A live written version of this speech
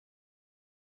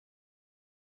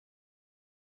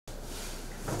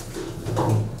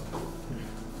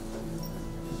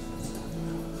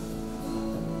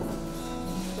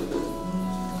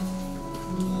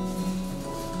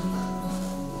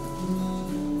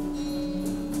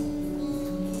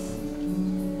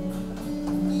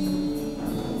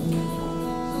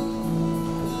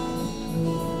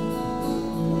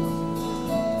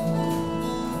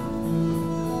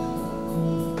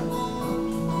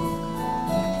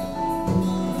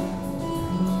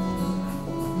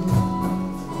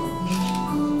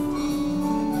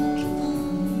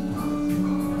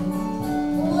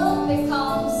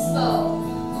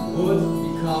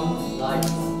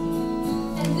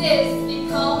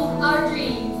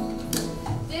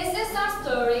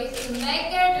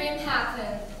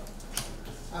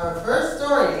Our first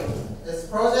story is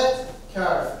Project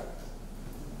Carrot.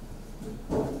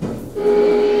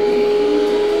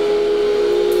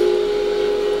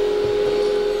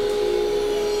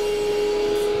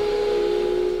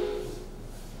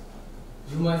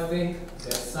 You might think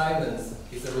that silence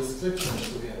is a restriction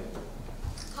to him.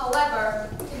 However,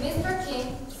 to Mr.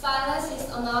 Kim, silence is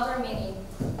another meaning.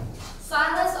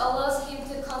 Silence allows him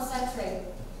to concentrate.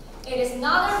 It is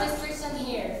not a restriction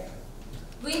here.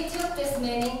 We took this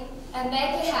meaning and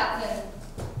make it happen.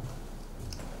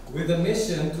 With a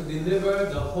mission to deliver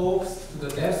the hopes to the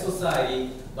deaf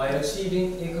society by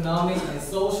achieving economic and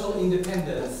social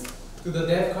independence to the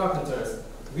deaf carpenters,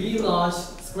 we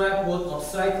launched scrapwood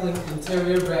upcycling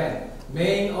interior brand,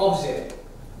 Main Object.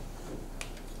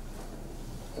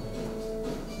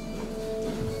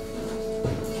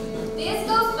 This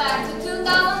goes back to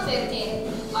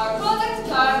 2015. Our project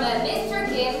card met Mr.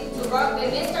 Kim to work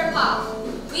with Mr. Pop.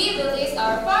 We released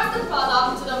our first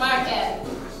product to the market.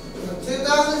 In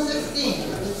 2016,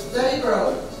 with steady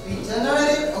growth, we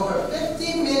generated over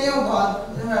 15 million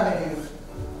won in revenue.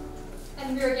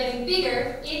 And we're getting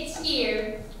bigger each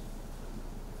year.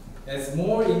 As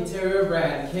more interior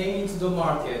brands came into the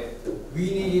market,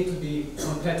 we needed to be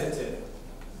competitive.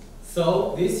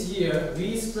 So this year,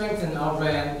 we strengthened our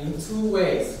brand in two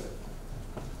ways.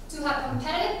 To have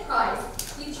competitive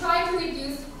price, we tried to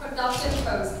reduce production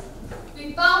costs.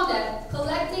 We found that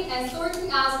collecting and sorting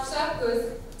out scrap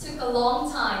goods took a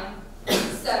long time.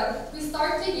 So we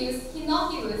started to use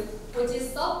hinoki wood, which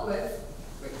is softwood.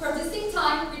 Producing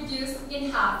time reduced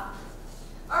in half.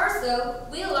 Also,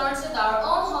 we launched our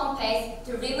own homepage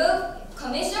to remove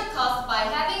commission costs by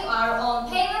having our own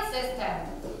payment system.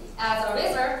 As a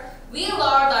result, we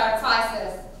lowered our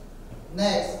prices.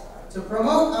 Next, to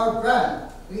promote our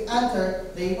brand, we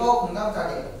entered 네이버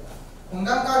공감가게.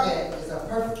 공감가게 is a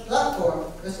perfect platform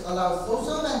which allows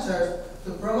social ventures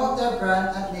to promote their brand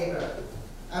at Naver.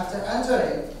 After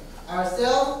entering, our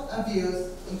sales and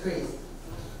views increased.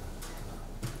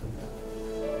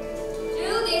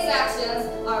 Through these actions,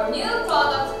 our new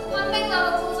product,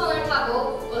 한백나무 풍선을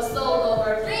타고, was sold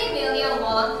over 3 million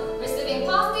won, receiving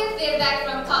positive feedback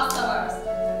from customers.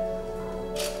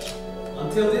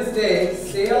 Until this day,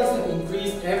 sales have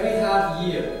increased every half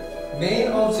year.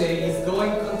 Main Object is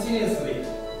going continuously.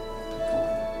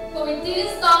 But we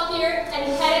didn't stop here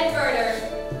and headed further.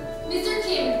 Mr.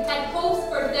 Kim had hopes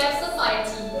for deaf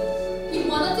society. He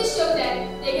wanted to show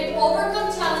that they can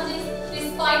overcome challenges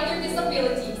despite their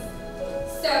disabilities.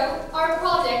 So, our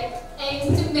project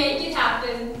aims to make it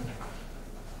happen.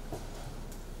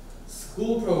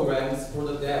 School programs for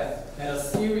the deaf had a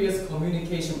serious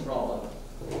communication problem.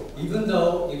 Even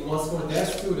though it was for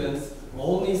deaf students,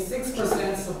 only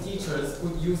 6% of teachers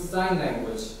could use sign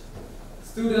language.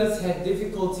 Students had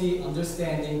difficulty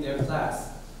understanding their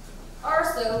class.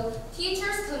 Also,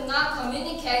 teachers could not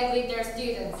communicate with their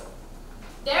students.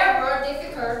 They were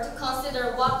difficult to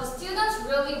consider what the students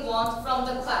really want from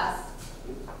the class.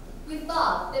 We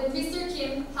thought that Mr.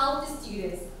 Kim helped the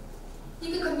students.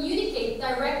 He could communicate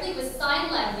directly with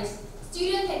sign language.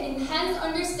 Students had enhanced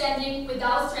understanding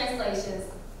without translations.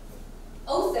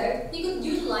 Also, he could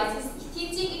utilize his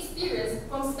teaching experience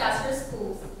from special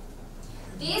schools.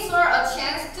 These were a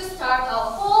chance to start a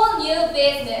whole new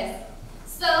business.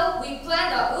 So, we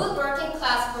planned a woodworking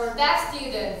class for deaf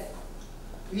students.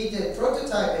 We did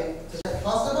prototyping to check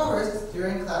possible risks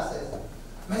during classes.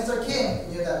 Mr.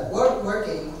 Kim knew that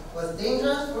woodworking was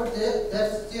dangerous for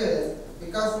deaf students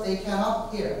because they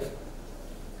cannot hear.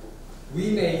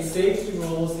 We made safety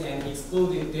rules and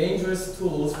excluded dangerous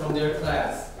tools from their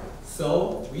class.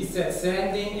 So, we set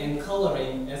sanding and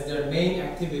coloring as their main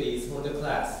activities for the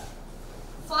class.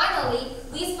 Finally,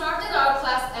 we started our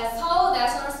class at Seoul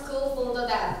National School for the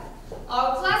Deaf.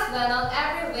 Our class went on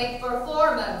every week for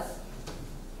 4 months.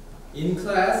 In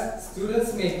class,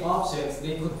 students made objects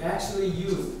they could actually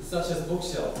use, such as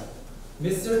bookshelves.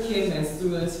 Mr. Kim and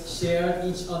students shared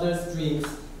each other's dreams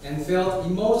and felt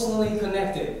emotionally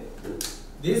connected.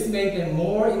 This made them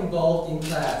more involved in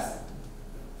class.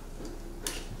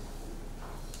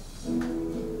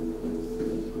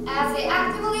 As he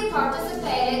actively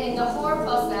participated in the whole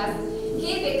process,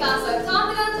 he becomes a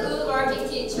competent woodworking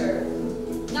teacher.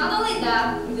 Not only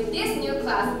that, with this new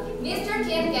class, Mr.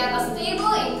 Kim gets a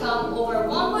stable income over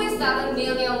 1.7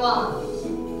 million won.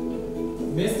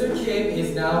 Mr. Kim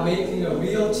is now making a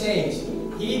real change.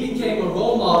 He became a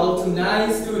role model to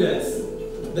 9 students.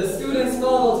 The students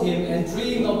followed him and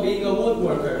dreamed of being a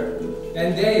woodworker,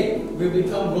 and they will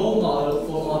become role models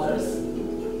for others.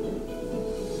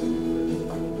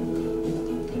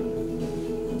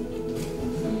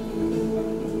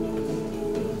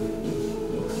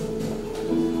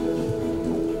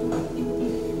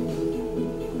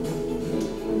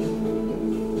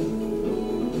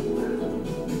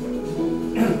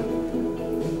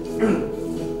 Now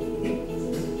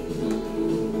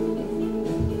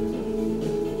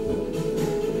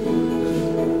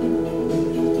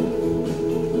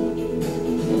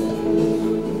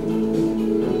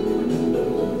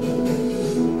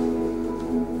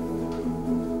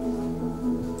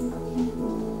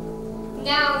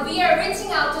we are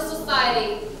reaching out to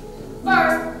society.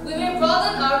 First, we will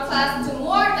broaden our class to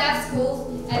more deaf schools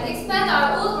and expand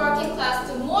our woodworking class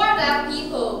to more deaf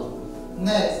people.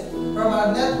 Next, from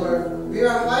our network, we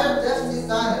will hire deaf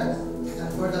designers,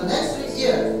 and for the next 3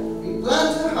 years, we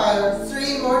plan to hire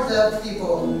 3 more deaf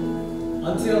people.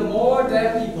 Until more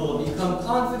deaf people become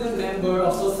confident members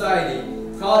of society,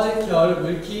 Project Kyul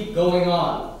will keep going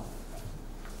on.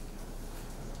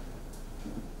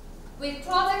 With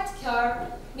Project Kyul,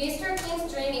 Mr.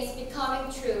 Kim's dream is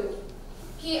becoming true.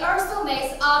 He also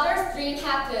makes others' dream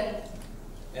happen.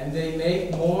 And they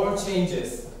make more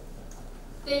changes.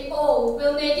 They all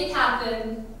will make it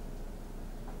happen.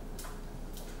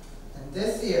 And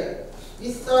this year,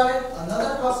 we started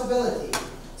another possibility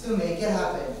to make it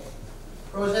happen.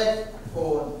 Project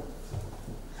Goal.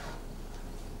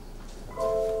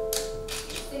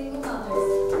 Single mothers.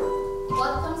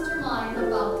 What comes to mind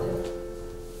about them?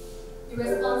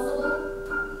 Irresponsible,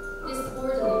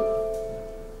 disorderly.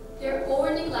 They're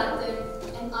over neglected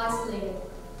and isolated.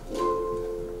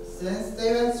 Since they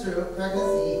went through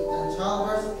pregnancy and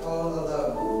childbirth all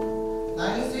alone,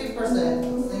 93%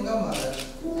 of single mothers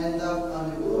end up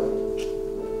unemployed.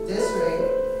 This rate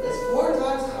is 4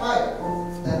 times higher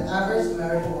than average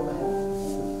married woman.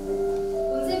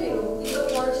 Unsebiru is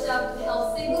a workshop to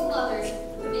help single mothers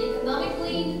to be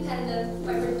economically independent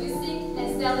by producing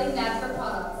and selling natural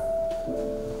products.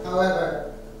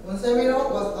 However, Unsemiro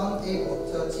was unable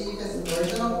to achieve its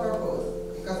original purpose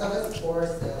because of its poor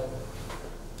sales.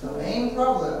 The main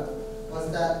problem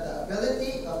was that the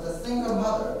ability of the single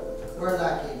mother were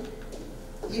lacking.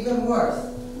 Even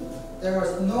worse, there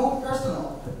was no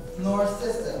personnel nor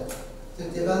system to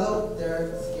develop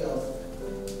their skills.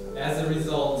 As a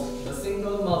result, the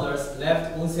single mothers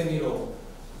left Unsemiro,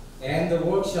 and the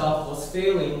workshop was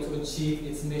failing to achieve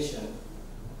its mission.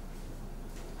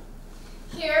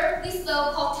 Here, we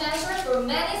saw potential for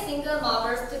many single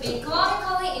mothers to be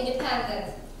economically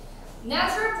independent.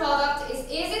 Natural product is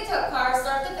easy to acquire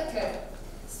certificate,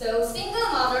 so single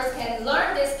mothers can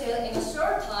learn this skill in a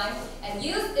short time and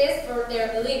use this for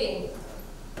their living.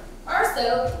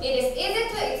 Also, it is easy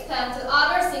to expand to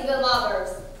other single mothers.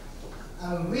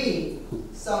 And we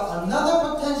saw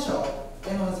another potential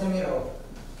in Unsemiro.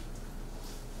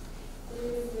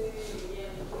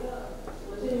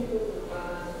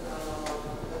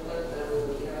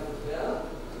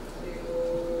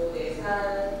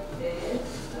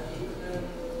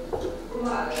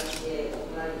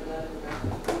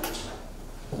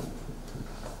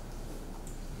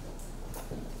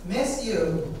 Miss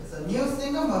Yu is a new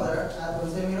single mother at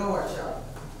Unsemiro workshop.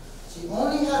 She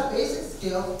only had basic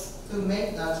skills to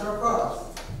make natural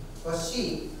products, but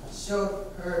she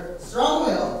showed her strong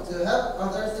will to help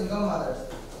other single mothers.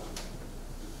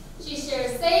 She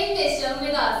shares same mission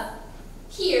with us.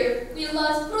 Here, we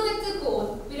launched Project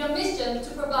Goal with a mission to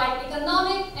provide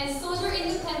economic and social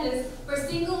independence for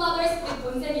single mothers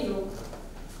with Unsemiro.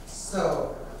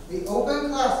 So, we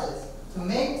opened classes to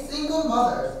make single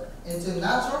mothers into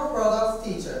natural products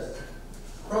teachers.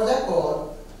 Project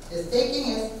Goal is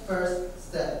taking its first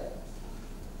step.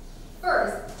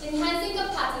 First, enhancing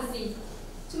competency.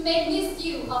 To make Miss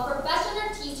Yu a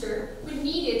professional teacher, we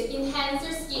needed to enhance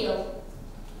her skill.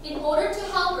 In order to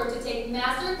help her to take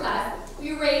master class,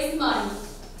 we raised money.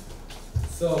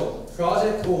 So,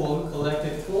 Project Goal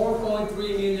collected 4.3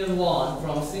 million won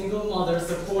from Single Mother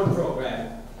Support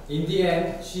Program. In the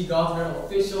end, she got her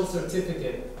official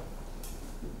certificate.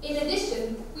 In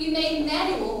addition, we made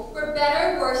manual for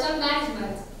better workshop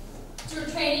management. Through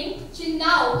training, she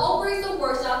now operates the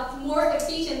workshop more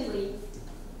efficiently.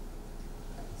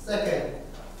 Second,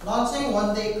 launching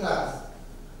one-day class.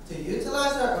 To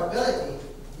utilize her ability,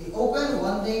 we opened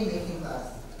one-day making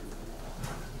class.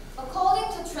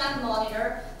 According to Trend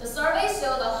Monitor, the survey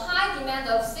showed a high demand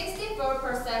of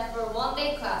 64% for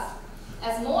one-day class,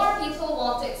 as more people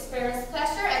want to experience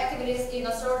special activities in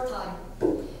a short time.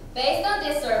 Based on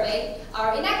this survey,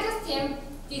 our Enactus team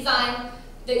designed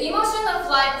the Emotion of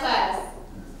Life class.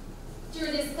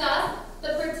 Through this class, the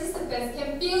participants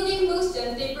can feel the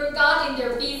emotion they forgot in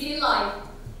their busy life.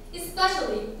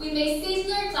 Especially, we made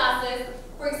seasonal classes,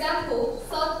 for example,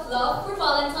 Soft Love for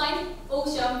Valentine,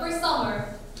 Ocean for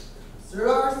Summer.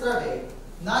 Through our survey,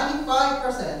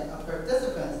 95% of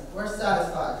participants were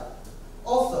satisfied.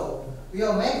 Also, we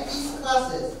will make these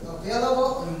classes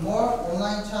available in more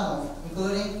online channels,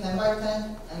 including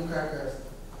 10x10 and crackers.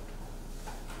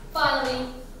 Finally,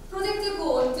 Project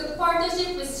Goal took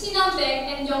partnership with Shinhan Bank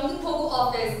and Yeongdeung-pogu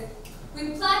office.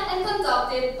 We planned and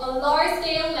conducted a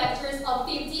large-scale lectures of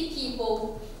 50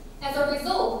 people. As a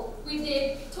result, we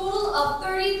did a total of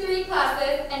 33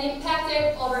 classes and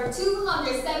impacted over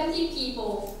 270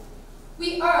 people.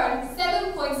 We earned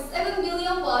 7.7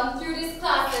 million won through these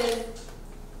classes.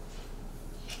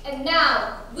 And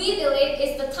now, we believe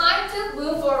it's the time to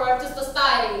move forward to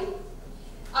society.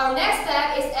 Our next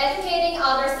step is educating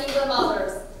other single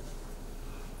mothers.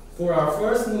 For our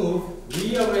first move,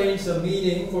 we arranged a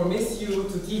meeting for Miss Yu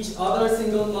to teach other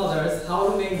single mothers how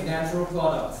to make natural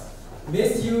products.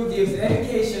 Miss Yu gives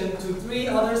education to 3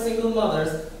 other single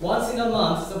mothers once in a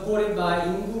month, supported by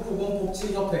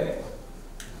인구보건복지협회.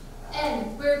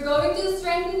 And we're going to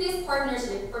strengthen this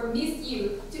partnership for Miss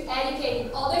Yu to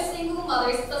educate other single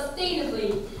mothers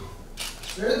sustainably.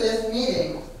 Through this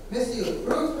meeting, Miss Yu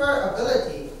proved her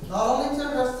ability not only to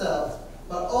herself,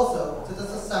 but also to the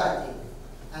society.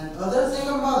 And other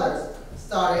single mothers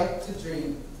started to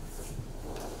dream.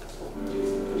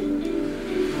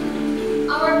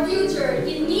 Our future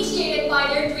initiated by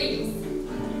their dreams.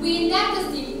 We enact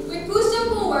the seed, we push them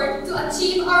forward to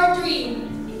achieve our dream.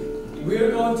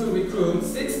 We're going to recruit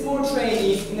 6 more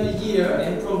trainees in a year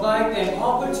and provide them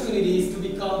opportunities to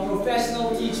become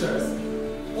professional teachers.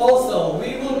 Also,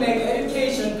 we will make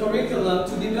education curriculum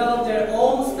to develop their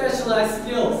own specialized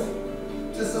skills.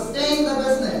 To sustain the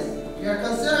business, we are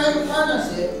considering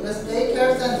partnership with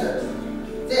daycare centers.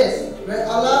 This will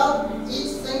allow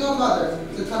each single mother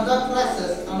to conduct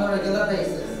classes on a regular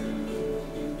basis.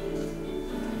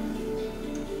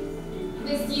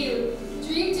 Miss Yu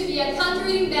dreamed to be a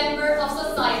contributing member of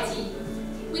society.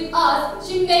 With us,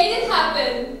 she made it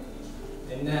happen.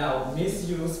 And now, Miss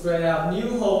Yu spread out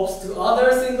new hopes to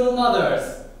other single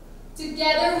mothers.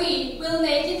 Together we will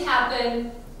make it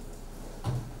happen.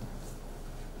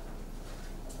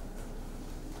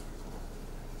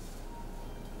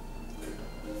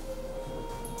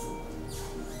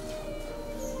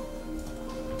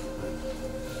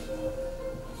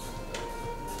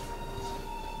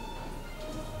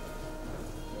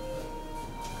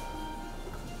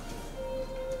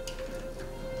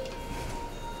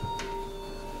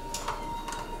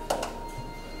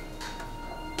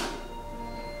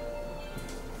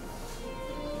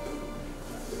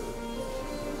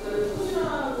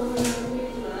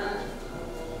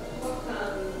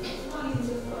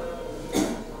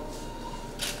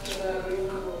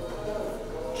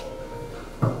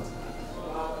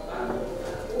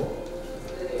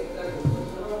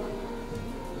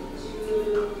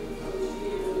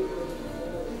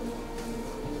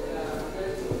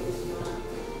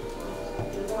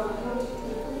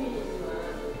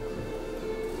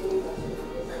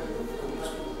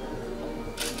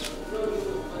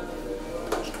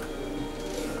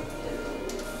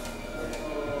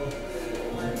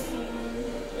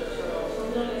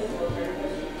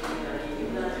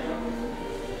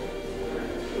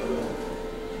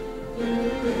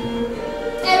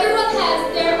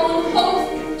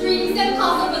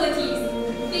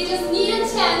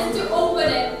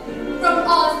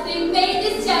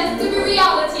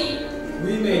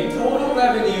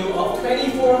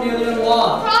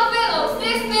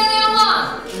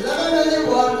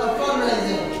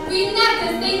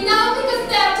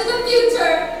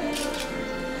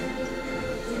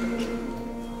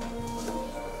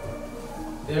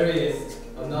 There is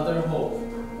another hope.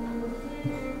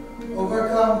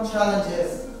 Overcome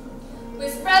challenges. We're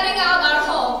spreading out our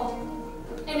hope.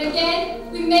 And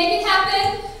again, we make it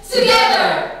happen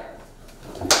together!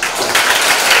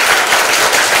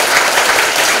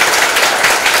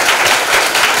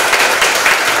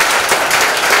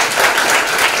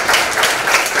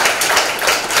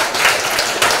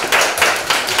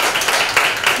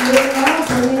 We will now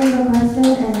begin the question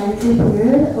and answer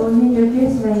period. Only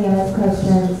judges may ask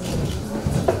questions.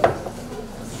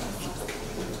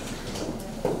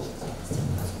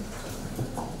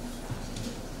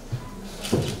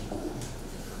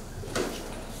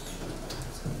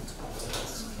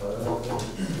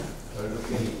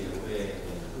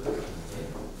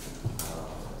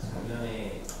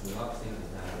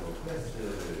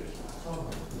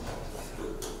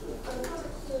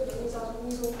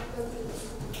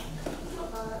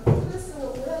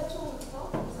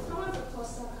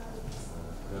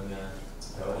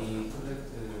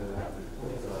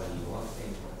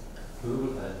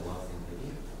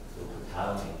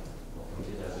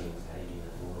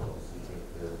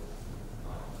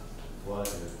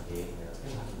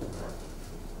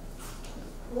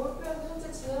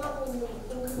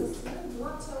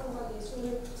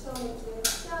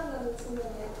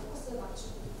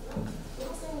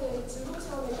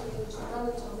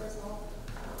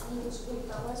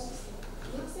 할 수 있습니다.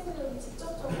 이 학생들이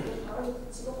직접적으로 바로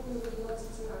직업 교육을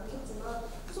이루어지지는 않겠지만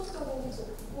후속적인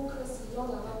계속 공공 클래스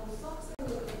이어나감으로써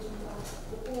학생들에게 좀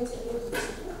더 공공의 재미를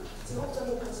붙이고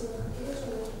직업적인 관심을 갖게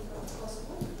해주는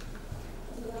것으로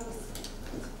기대하겠습니다.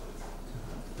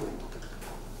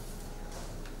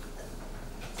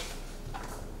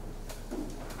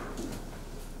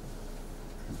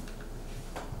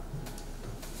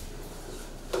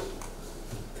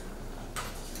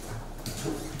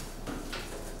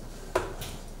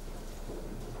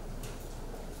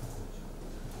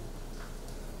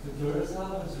 별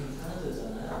사업은 지금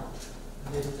하나잖아요.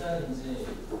 근데 일단 이제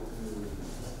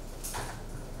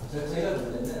제가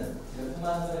볼 때는 제가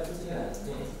통화한 거에 표시가 나는데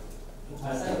좀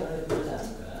발사형을 필요하지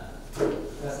않을까.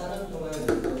 그러니까 4년 동안에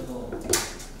걸쳐서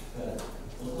그러니까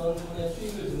어떤 분의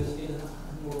수익을 드는 시기는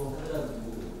뭐 하더라도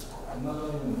 100만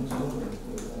원이면 지원을 했고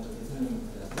일단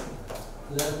대통령입니다.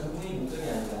 그다음 그분이 목적이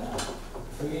아니라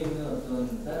여기에 있는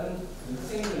어떤 다른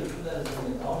학생들을 키운다는 점에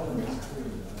나오는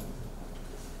모습들이거든요.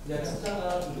 그냥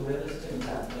숫자가 좀 노래를 시점이 있지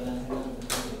않을까라는 생각을 좀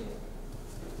하는데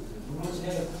물론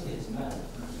진행은 하시겠지만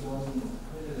지원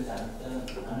해결되지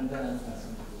않을까라는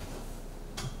말씀입니다.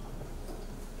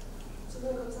 질문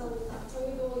감사합니다.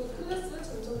 저희도 이 클래스를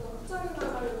점점 더 확장해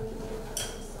나가려는 기능을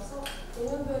가지고 있어서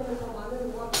내년도에는 더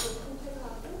많은 모학을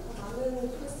선택하고 더 많은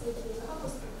클래스를 기획을 하고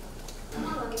있습니다. 뿐만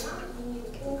아니라 이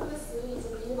공공 클래스를 이제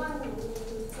일반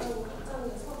농민들 디자인을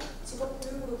확장해서 직업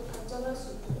교육으로 발전할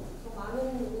수 있고 더 많은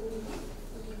농민들이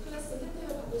이 클래스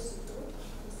혜택을 받을 수 있도록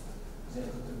하겠습니다. 네,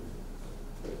 그것도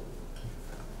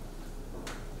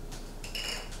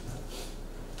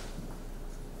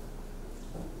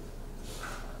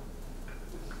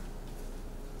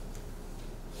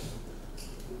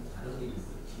다른 게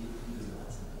있어요. 기획분들도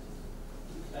마찬가지예요.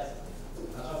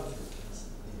 나가고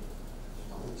싶으시는데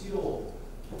억지로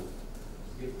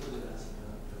기획 프로젝트를 하시면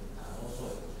좀 나눠서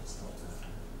같이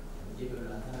나오잖아요. 이게 별로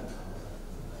한 사람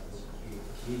나눠서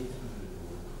기획분들도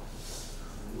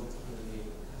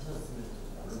이렇게 하셨으면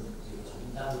물론 이제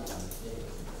전담으로 가는데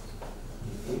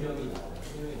 4명이 나와요.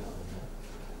 3명이 나오면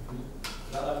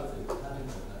나가면서 이렇게 하는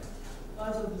거가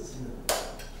빠져드시는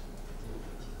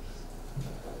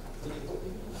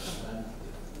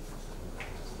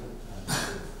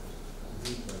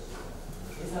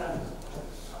세 사람이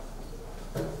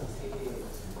세계의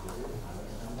문제를 바로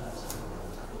상담하시는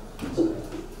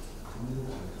듣는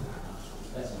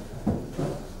사람까지니까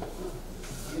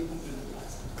이게 분들도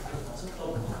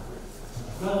맞췄다고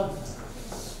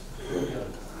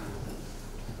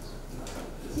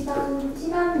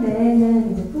시간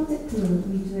내에는 이제 프로젝트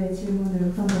위주의 질문을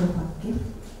우선으로 받게.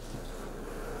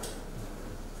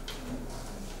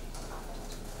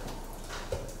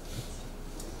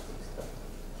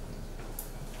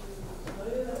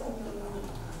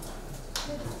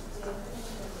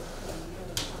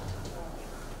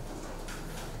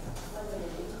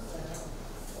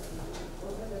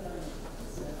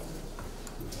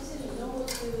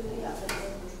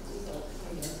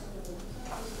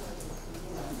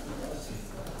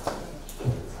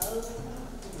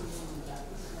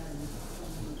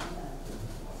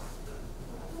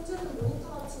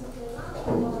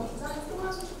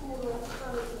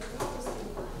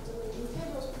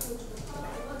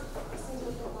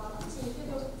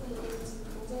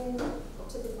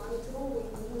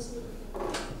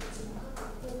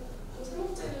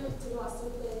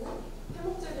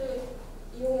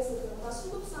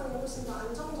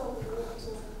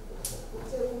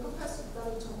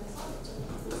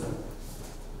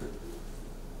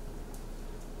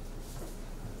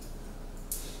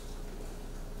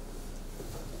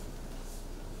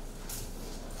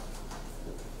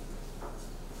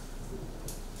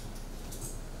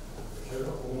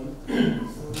 저희가 본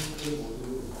수업들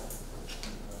모두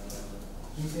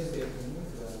김태수 대표님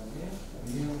그다음에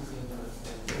유명 선생님한테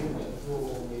좋은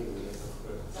멘토에 의해서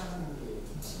그걸 확장하는 게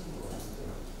핵심인 것 같은데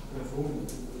그런 좋은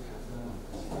멘토들이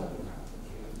발전하는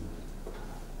계획입니다.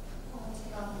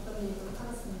 제가 답변드리도록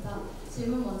하겠습니다.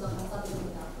 질문 먼저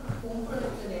감사드립니다. 공공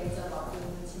프로젝트 매니저 맡고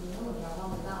있는 진희훈이라고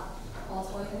합니다.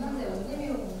 저희는 현재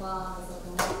온세미호 공간에서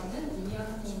근무하시는 이미연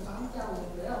선생님과 함께하고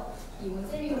있는데요. 이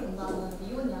온세미호 공간은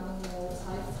미혼 양육모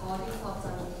자립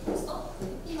사업장으로서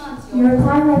혜택만 지원. Your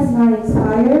time has not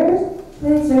expired.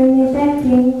 Please join me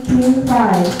thanking Team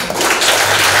 5.